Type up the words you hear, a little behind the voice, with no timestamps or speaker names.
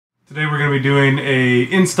Today we're going to be doing a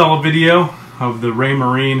install video of the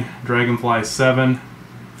Raymarine Dragonfly 7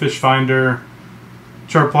 Fishfinder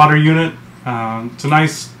chart plotter unit. It's a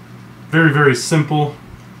nice, very simple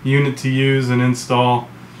unit to use and install.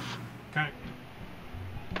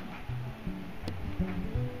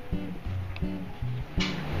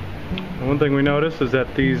 One thing we noticed is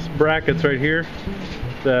that these brackets right here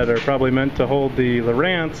that are probably meant to hold the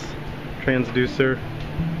Lowrance transducer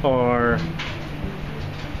are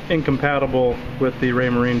incompatible with the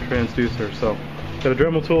Raymarine transducer. So got a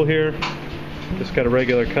Dremel tool here, just got a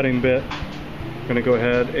regular cutting bit. I'm going to go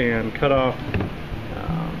ahead and cut off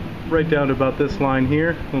right down to about this line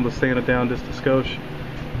here. We'll just sand it down just a skosh,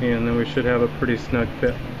 and then we should have a pretty snug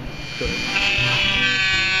fit.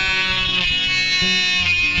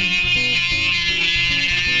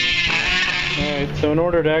 Alright, so in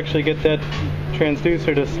order to actually get that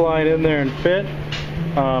transducer to slide in there and fit,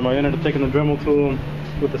 I ended up taking the Dremel tool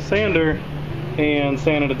with the sander and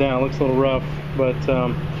sanding it down. It looks a little rough, but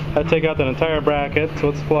I take out that entire bracket so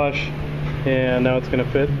it's flush, and now it's going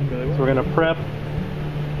to fit. So we're going to prep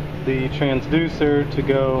the transducer to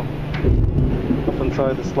go up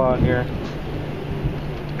inside the slot here.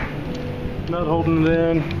 Not holding it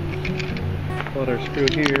in. Let our screw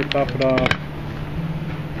here, pop it off.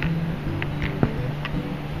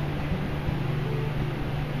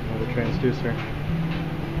 Another transducer.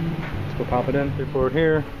 We'll pop it in. Forward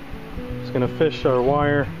here. Just gonna fish our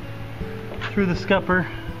wire through the scupper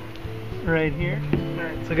right here.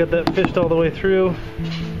 Alright, so I got that fished all the way through.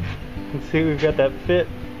 You can see we've got that fit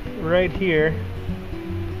right here.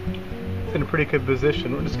 It's in a pretty good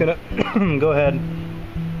position. We're just gonna go ahead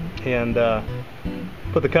and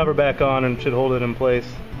put the cover back on, and it should hold it in place.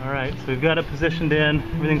 Alright, so we've got it positioned in,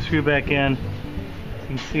 everything's screwed back in. So you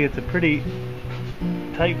can see it's a pretty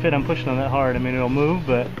tight fit. I'm pushing on that hard. I mean, it'll move,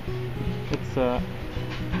 but it's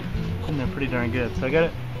in there pretty darn good. So I got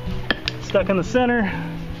it stuck in the center.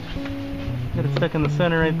 Got it stuck in the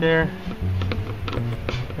center right there.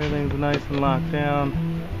 Everything's nice and locked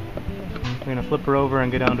down. We're going to flip her over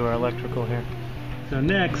and get onto our electrical here. So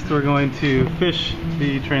next we're going to fish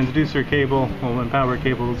the transducer cable, well, and power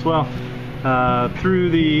cable as well, through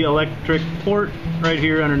the electric port right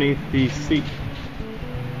here underneath the seat.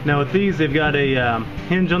 Now with these, they've got a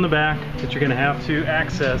hinge on the back that you're going to have to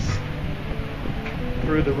access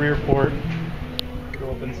through the rear port. Go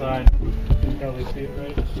up inside. You can probably see it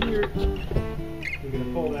right here. We're going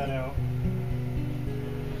to pull that out.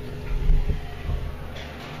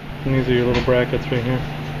 And these are your little brackets right here.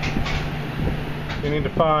 You need to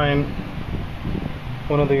find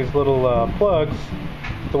one of these little plugs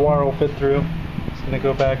the wire will fit through. It's going to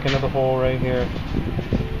go back into the hole right here.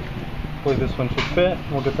 Hopefully this one should fit.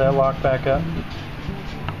 We'll get that locked back up.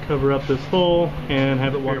 Cover up this hole and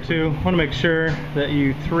have it walk too. Want to make sure that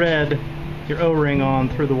you thread your O-ring on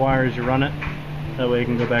through the wire as you run it. That way you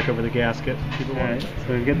can go back over the gasket. Alright, so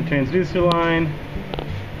we've got the transducer line,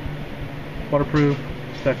 waterproof,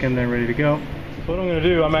 stuck in there, ready to go. So what I'm going to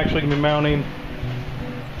do, I'm actually going to be mounting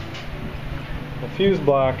a fuse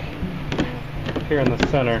block here in the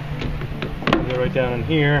center. I'll go right down in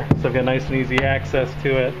here, so I've got nice and easy access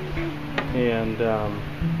to it. And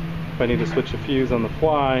if I need to switch a fuse on the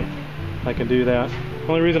fly, I can do that. The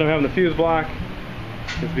only reason I'm having the fuse block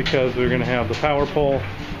is because we're going to have the power pole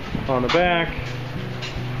on the back.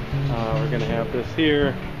 We're going to have this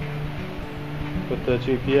here with the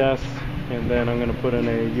GPS, and then I'm going to put in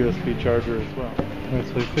a USB charger as well. Alright,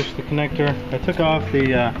 so we fished the connector. I took off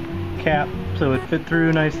the cap so it fit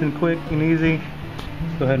through nice and quick and easy.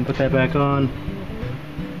 Go ahead and put that back on.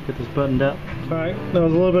 Get this buttoned up. Alright, that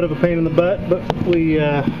was a little bit of a pain in the butt, but we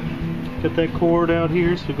got that cord out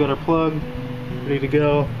here, so we've got our plug ready to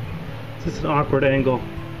go. It's just an awkward angle,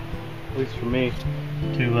 at least for me,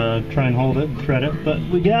 to try and hold it and thread it, but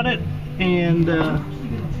we got it, and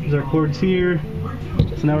there's our cords here.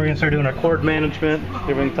 So now we're going to start doing our cord management, get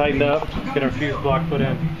everything tightened up, get our fuse block put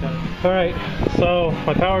in. Alright, so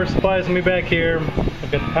my power supply is going to be back here.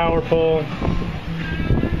 I've got the power pole,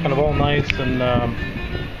 kind of all nice and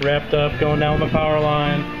wrapped up, going down with my power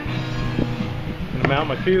line. I'm going to mount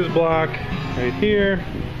my fuse block right here.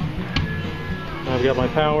 I've got my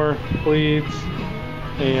power leads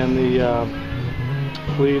and the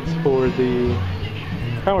leads for the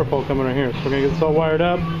power pole coming right here. So we're going to get this all wired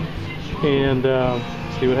up and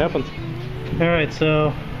see what happens. Alright,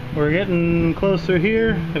 so we're getting closer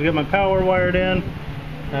here. I've got my power wired in.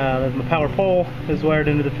 My power pole is wired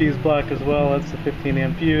into the fuse block as well. That's the 15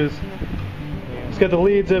 amp fuse. It's got the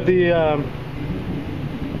leads of the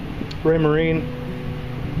Raymarine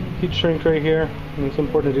heat shrink right here. And it's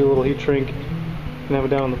important to do a little heat shrink and have it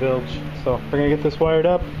down on the bilge. So we're gonna get this wired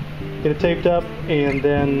up, get it taped up, and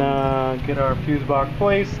then get our fuse block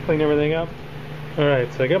placed, clean everything up.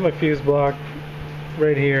 Alright, so I got my fuse block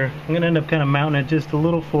right here. I'm gonna end up kind of mounting it just a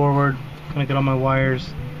little forward. Gonna get all my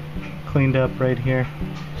wires cleaned up right here.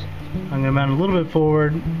 I'm gonna mount it a little bit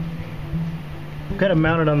forward. I've got it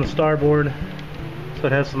mounted on the starboard so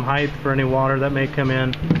it has some height for any water that may come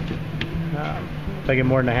in. If I get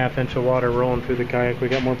more than a ½ inch of water rolling through the kayak, we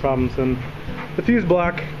got more problems than the fuse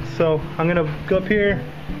block. So I'm gonna go up here.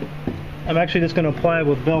 I'm actually just gonna apply it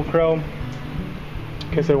with Velcro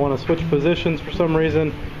in case I want to switch positions for some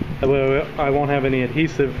reason. That way I won't have any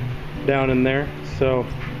adhesive down in there. So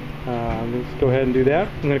let's go ahead and do that.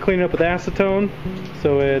 I'm gonna clean it up with acetone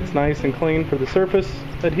so it's nice and clean for the surface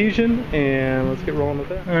adhesion, and let's get rolling with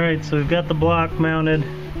that. Alright, so we've got the block mounted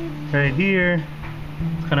right here.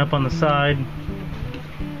 It's kind of up on the side.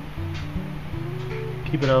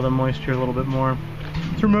 Keep it out of the moisture a little bit more.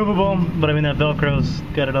 It's removable, but I mean that Velcro's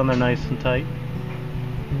got it on there nice and tight.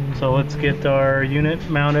 So let's get our unit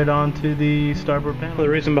mounted onto the starboard panel. The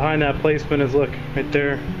reason behind that placement is, look, right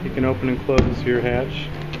there, you can open and close your hatch.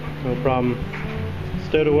 No problem.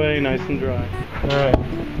 Stowed away, nice and dry. Alright,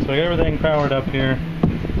 so I got everything powered up here.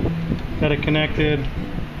 Got it connected,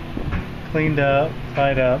 cleaned up,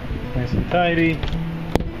 tied up, nice and tidy.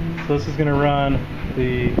 So this is going to run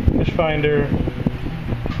the Fishfinder.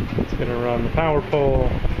 It's going to run the power pole.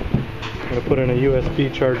 I'm going to put in a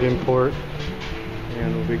USB charging port,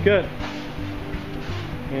 and we'll be good.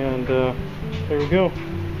 And there we go.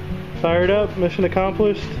 Fired up, mission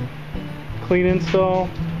accomplished. Clean install.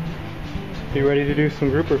 Be ready to do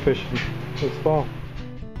some grouper fishing this fall.